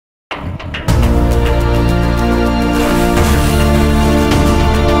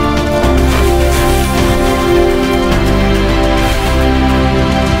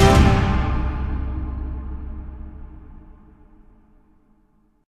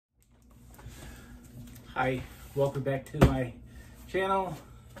Hi, welcome back to my channel.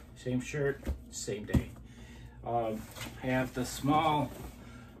 Same shirt, same day. I have the small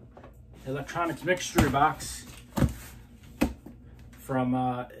electronics mixture box from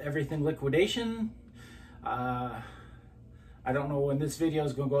Everything Liquidation. I don't know when this video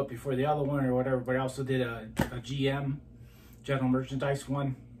is going to go up before the other one or whatever, but I also did a GM, general merchandise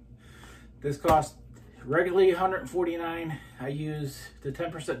one. This cost regularly $149. I use the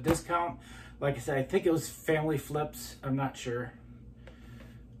 10% discount. Like I said, I think it was Family Flips. I'm not sure.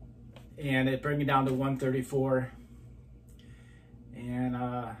 And it bring it down to $134. And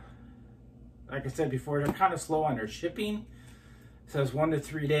like I said before, they're kind of slow on their shipping. It says 1 to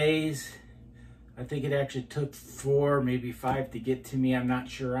 3 days. I think it actually took 4, maybe 5 to get to me. I'm not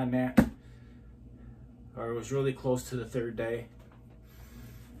sure on that. Or it was really close to the 3rd day.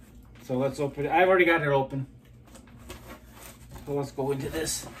 So let's open it. I've already got it open. So let's go into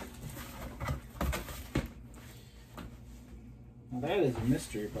this. Now that is a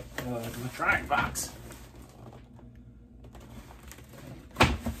mystery, but electronic box.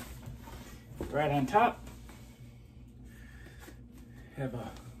 Right on top, have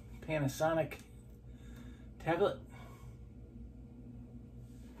a Panasonic tablet.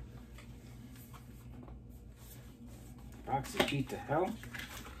 Box is beat to hell.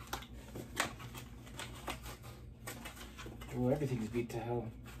 Oh, everything's beat to hell.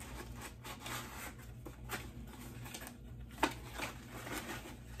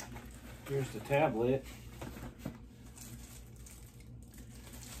 Here's the tablet.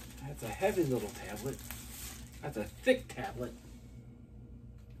 That's a heavy little tablet. That's a thick tablet.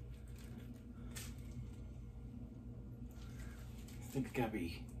 I think it's gotta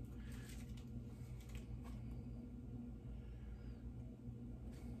be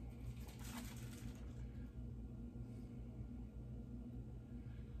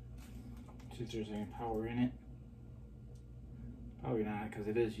see if there's any power in it. Probably not, because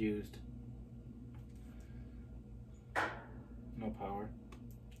it is used. No power.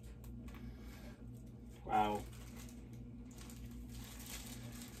 Wow.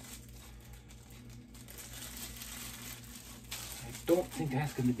 I don't think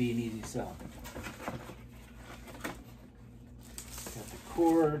that's going to be an easy sell. Got the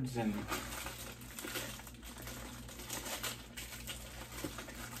cords and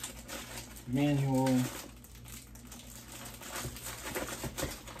manual.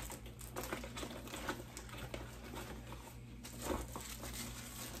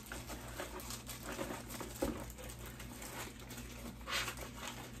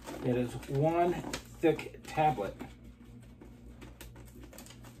 It is one thick tablet.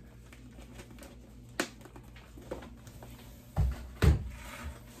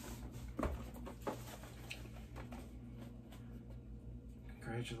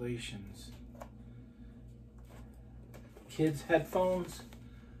 Congratulations. Kids' headphones.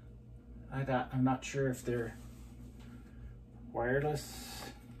 I'm not sure if they're wireless.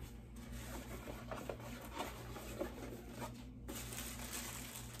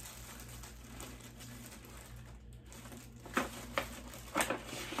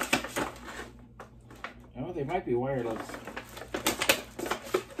 Oh, they might be wireless.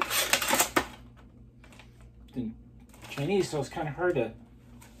 In Chinese, so it's kind of hard to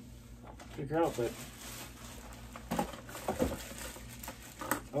figure out, but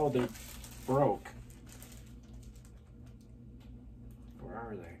oh, they're broke. Where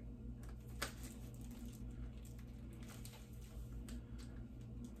are they?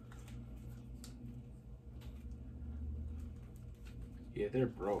 Yeah, they're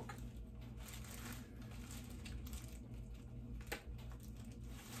broke.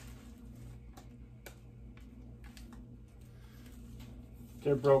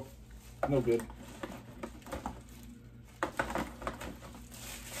 They're broke. No good.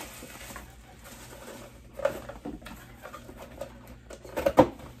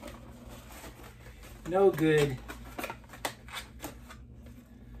 No good.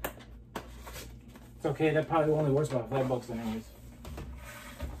 It's okay, that probably only worth about $5 anyways.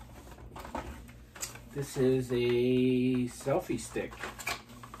 This is a selfie stick.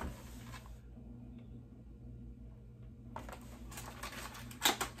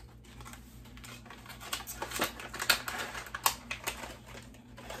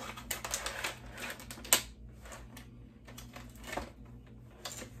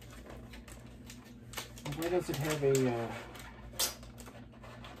 Why does it have a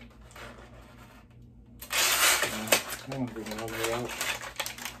I want to bring it all the way out.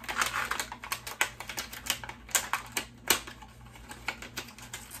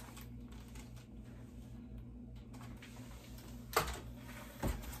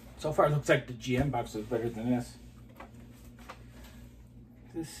 So far, it looks like the GM box is better than this.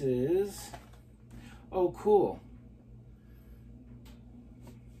 This is, oh, cool.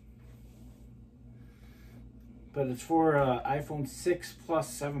 But it's for iPhone 6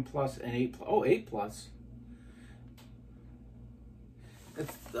 Plus, 7 Plus, and 8 Plus. Oh, 8 Plus.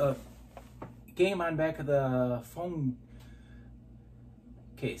 It's the game on back of the phone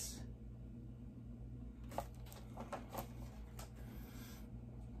case.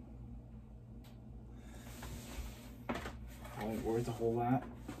 Probably worth a whole lot.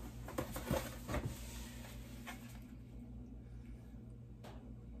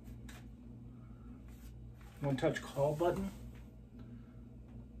 One touch call button.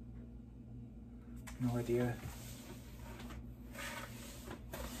 No idea.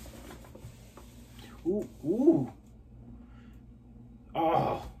 Ooh, ooh.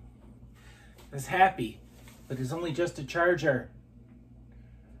 Oh, that's happy, but it's only just a charger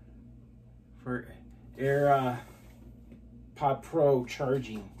for AirPod Pro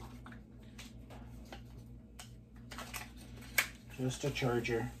charging. Just a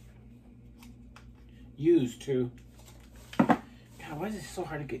charger. Used too. God, why is it so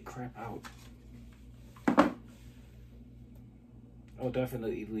hard to get crap out? Oh,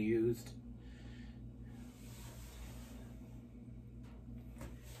 definitely used.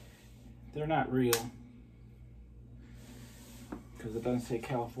 They're not real because it doesn't say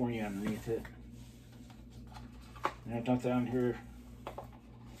California underneath it. And there's nothing on here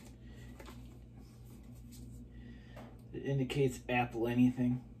that indicates Apple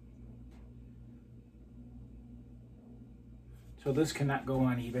anything. So this cannot go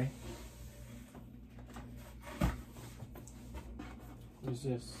on eBay. What is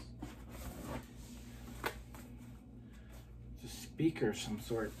this? It's a speaker of some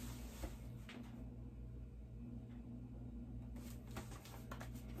sort.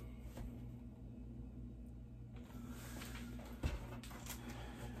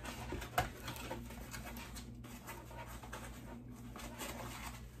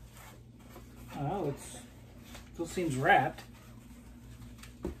 Oh, it still seems wrapped.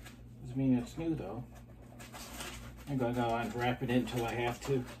 Doesn't mean it's new though. I'm gonna go on wrap it in until I have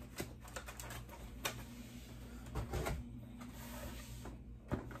to.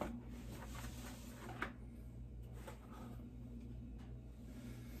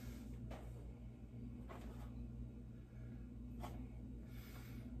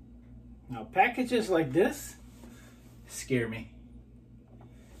 Now packages like this scare me.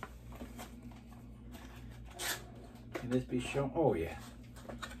 Can this be shown? Oh yeah.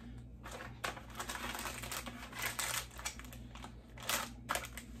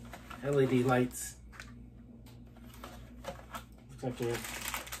 LED lights. Looks like they're,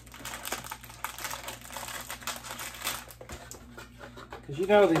 because you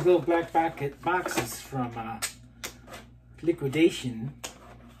know these little black boxes from Liquidation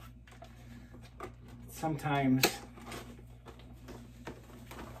sometimes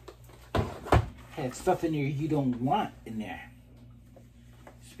had stuff in there you don't want in there.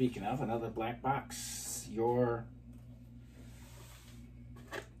 Speaking of, another black box. Looks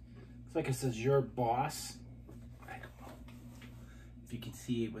like it says your boss. I don't know if you can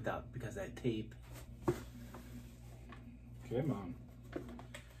see it without, because of that tape. Come on.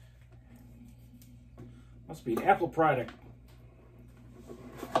 Must be an Apple product.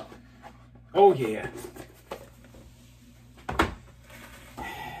 Oh yeah.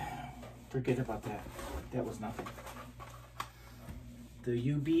 Forget about that. That was nothing.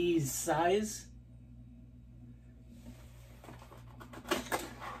 The UB size.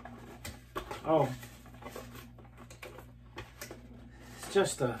 Oh. It's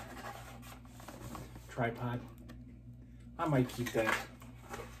just a tripod. I might keep that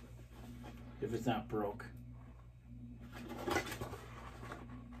if it's not broke.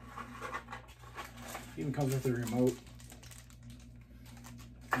 Even comes with a remote.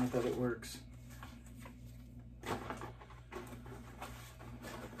 Not that it works.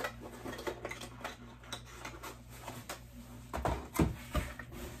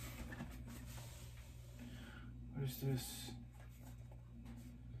 What is this?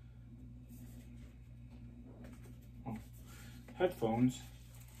 Oh, headphones.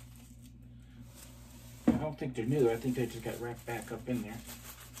 I don't think they're new. I think they just got wrapped back up in there.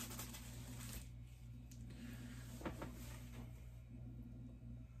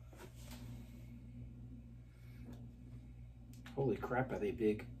 Holy crap, are they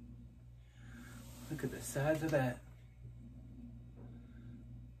big. Look at the size of that.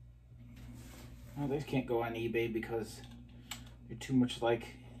 Oh, these can't go on eBay because they're too much like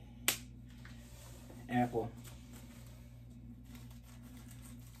Apple.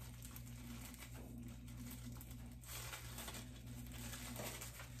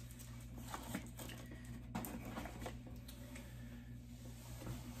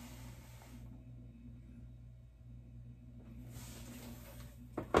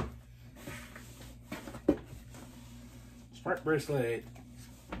 Smart bracelet.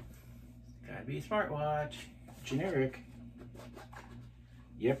 Gotta be a smartwatch. Generic.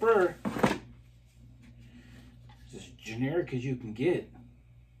 Yepper. It's as generic as you can get.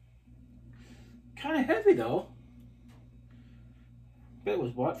 Kind of heavy though. Bet it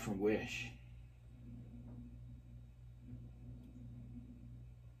was bought from Wish.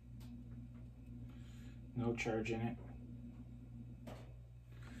 No charge in it.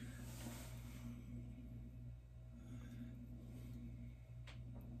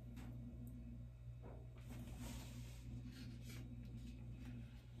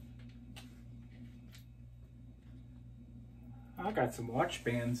 I got some watch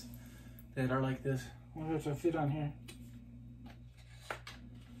bands that are like this. I wonder if they fit on here.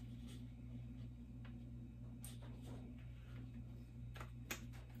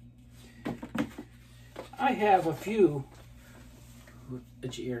 I have a few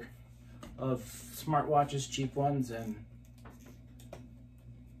of smartwatches, cheap ones, and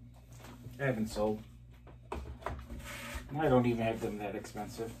I haven't sold. I don't even have them that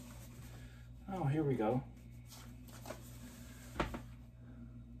expensive. Oh, here we go.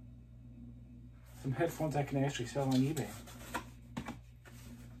 Some headphones I can actually sell on eBay.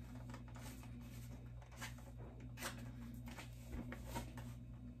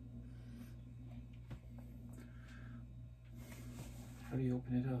 How do you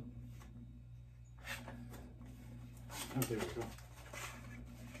open it up? Oh, there we go.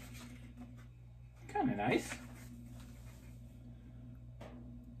 Kind of nice.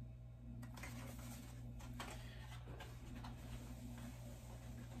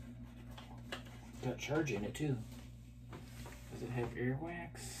 Got charge in it too. Does it have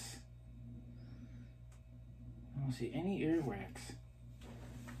earwax? I don't see any earwax.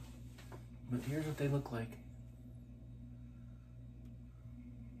 But here's what they look like.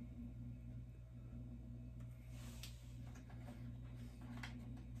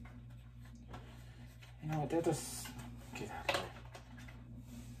 You know what, that does... Get out of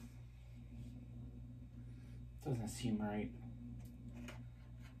there. Doesn't seem right.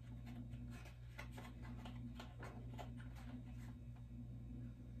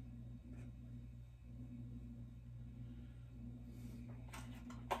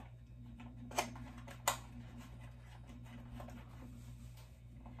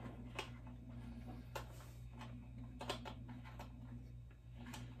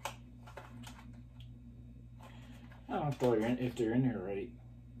 I don't know if they're in here right.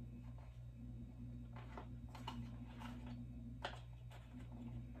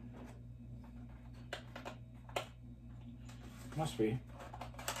 Must be.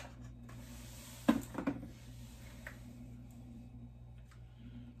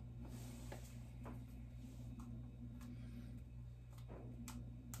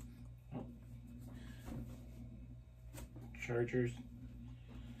 Oh. Chargers.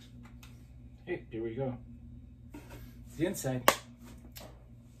 Hey, here we go. The inside.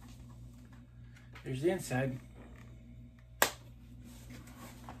 There's the inside.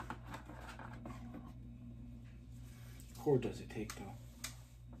 Cord does it take though?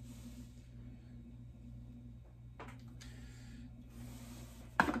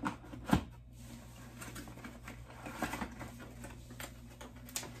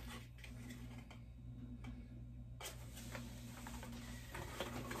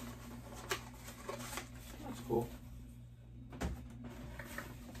 That's cool.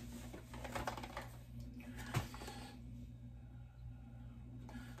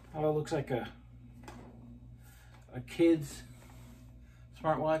 Oh, it looks like a kid's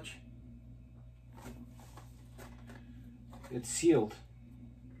smartwatch. It's sealed.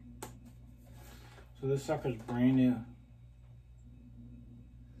 So this sucker's brand new.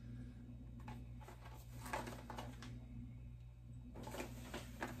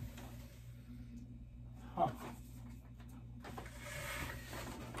 Huh.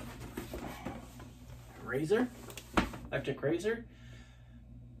 Razor? Electric razor?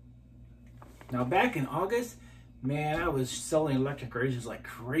 Now back in August, man, I was selling electric razors like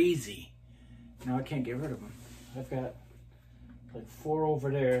crazy. Now I can't get rid of them. I've got like 4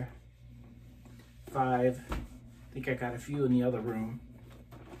 over there, 5. I think I got a few in the other room.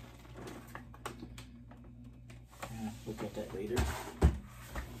 Yeah, look at that later.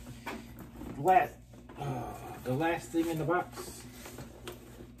 The last thing in the box.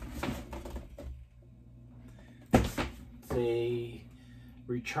 It's a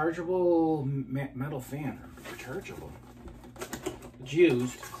rechargeable metal fan. Rechargeable. It's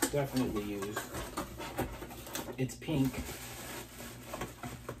used. Definitely used. It's pink.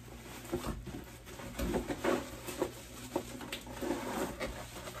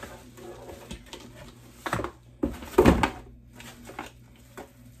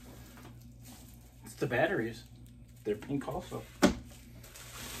 the batteries. They're pink also.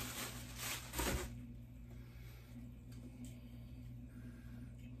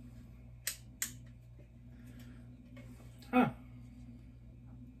 Huh.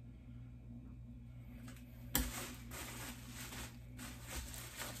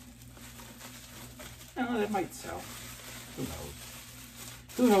 Oh, that might sell. Who knows?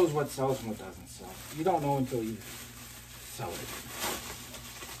 Who knows what sells and what doesn't sell? You don't know until you sell it.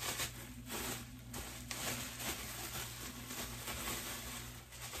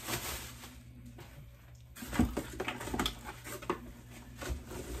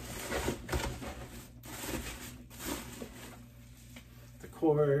 The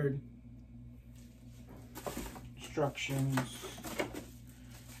cord, instructions,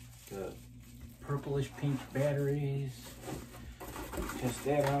 the purplish pink batteries. Test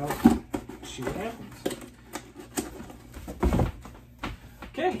that out, see what happens.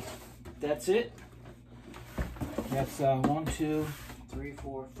 Okay, that's it. That's 1, 2, 3,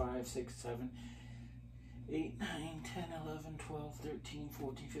 4, 5, 6, 7, 8, 9, 10, 11, 12, 13,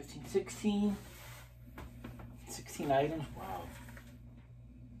 14, 15, 16. 16 items, wow.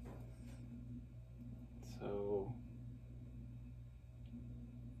 So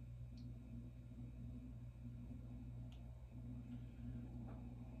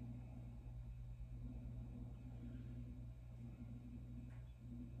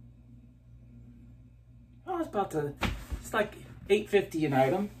it's like $8.50 an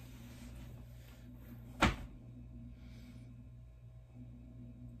item.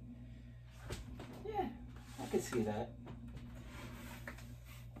 Yeah, I could see that.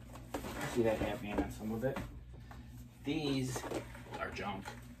 I see that happening on some of it. These are junk.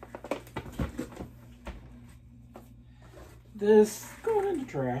 This going in the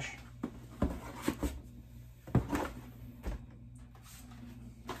trash.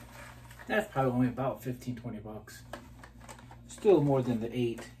 That's probably only about 15, 20 bucks. Still more than the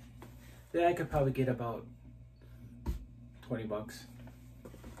 8. That I could probably get about 20 bucks.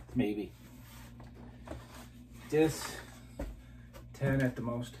 Maybe. This, 10 at the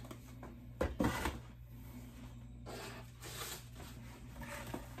most.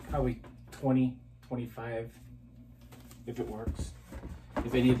 Probably 20, 25 if it works.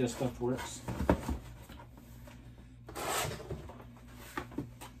 If any of this stuff works.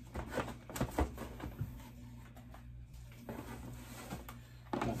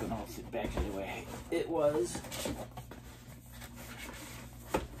 Nothing else, it back to the way it was.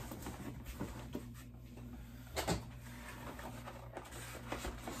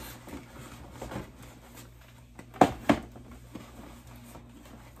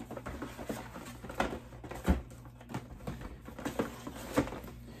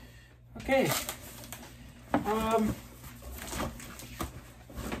 Okay.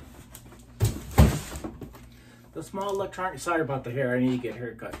 The small electronic, sorry about the hair, I need to get a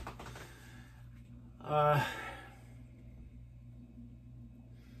haircut.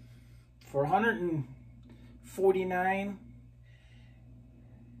 For $149,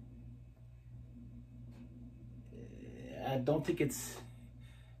 I don't think it's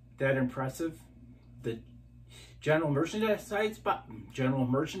that impressive. The general merchandise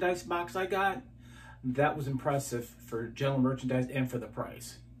box I got, that was impressive for general merchandise and for the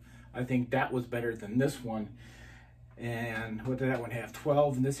price. I think that was better than this one. And what did that one have?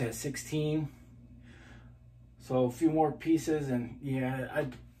 12, and this has 16. So a few more pieces, and yeah,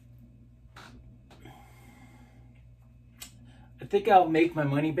 I think I'll make my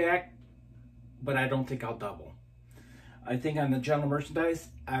money back, but I don't think I'll double. I think on the general merchandise,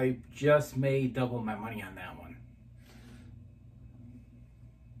 I just may double my money on that one.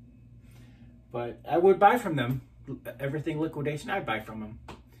 But I would buy from them. Everything Liquidation, I'd buy from them.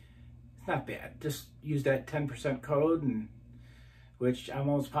 It's not bad. Just use that 10% code, and which I'm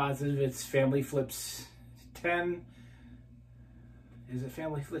almost positive it's Family Flips 10. Is it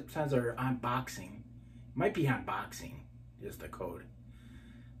Family Flips 10 or unboxing? Might be unboxing is the code.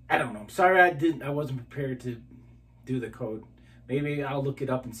 I don't know. I'm sorry I wasn't prepared to do the code. Maybe I'll look it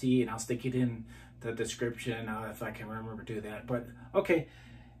up and see, and I'll stick it in the description if I can remember to do that. But okay.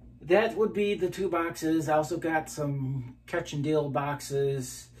 That would be the 2 boxes. I also got some catch and deal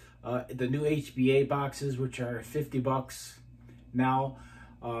boxes, the new HBA boxes, which are 50 bucks now.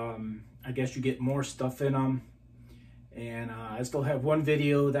 I guess you get more stuff in them. And I still have one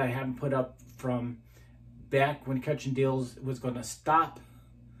video that I haven't put up from back when Catch and Deals was going to stop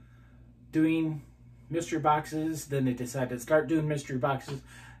doing mystery boxes. Then they decided to start doing mystery boxes.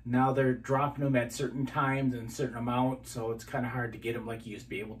 Now they're dropping them at certain times and certain amounts, so it's kind of hard to get them like you used to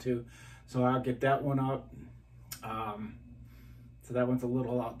be able to. So I'll get that one up. So that one's a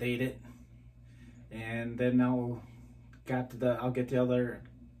little outdated. and then I'll get the other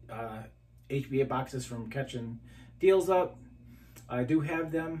HBA boxes from Catching Deals Up. I do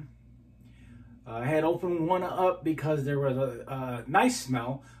have them. I had opened one up because there was a nice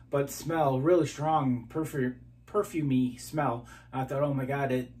smell, but really strong, perfumey smell. I thought, oh my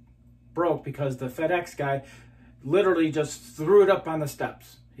God, it broke because the FedEx guy literally just threw it up on the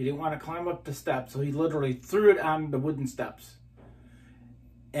steps. He didn't want to climb up the steps, so he literally threw it on the wooden steps.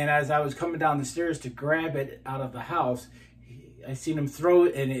 And as I was coming down the stairs to grab it out of the house, I seen him throw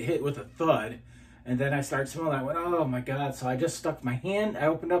it and it hit with a thud. And then I started smelling. I went, oh my God. So I just stuck my hand. I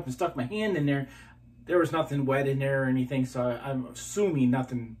opened up and stuck my hand in there. There was nothing wet in there or anything, so I'm assuming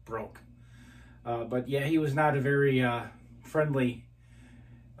nothing broke. But yeah, he was not a very friendly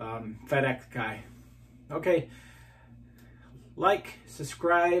FedEx guy. Okay, like,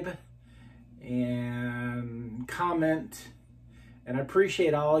 subscribe, and comment. And I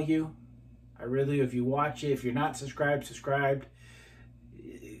appreciate all of you. I really, if you watch it, if you're not subscribed.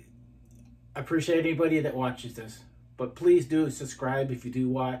 I appreciate anybody that watches this. But please do subscribe if you do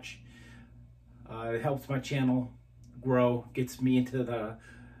watch. It helps my channel grow, gets me into the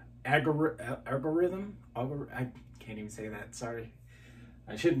algorithm. I can't even say that, sorry.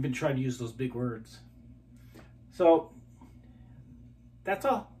 I shouldn't have been trying to use those big words. So, that's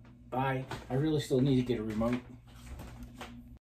all. Bye. I really still need to get a remote.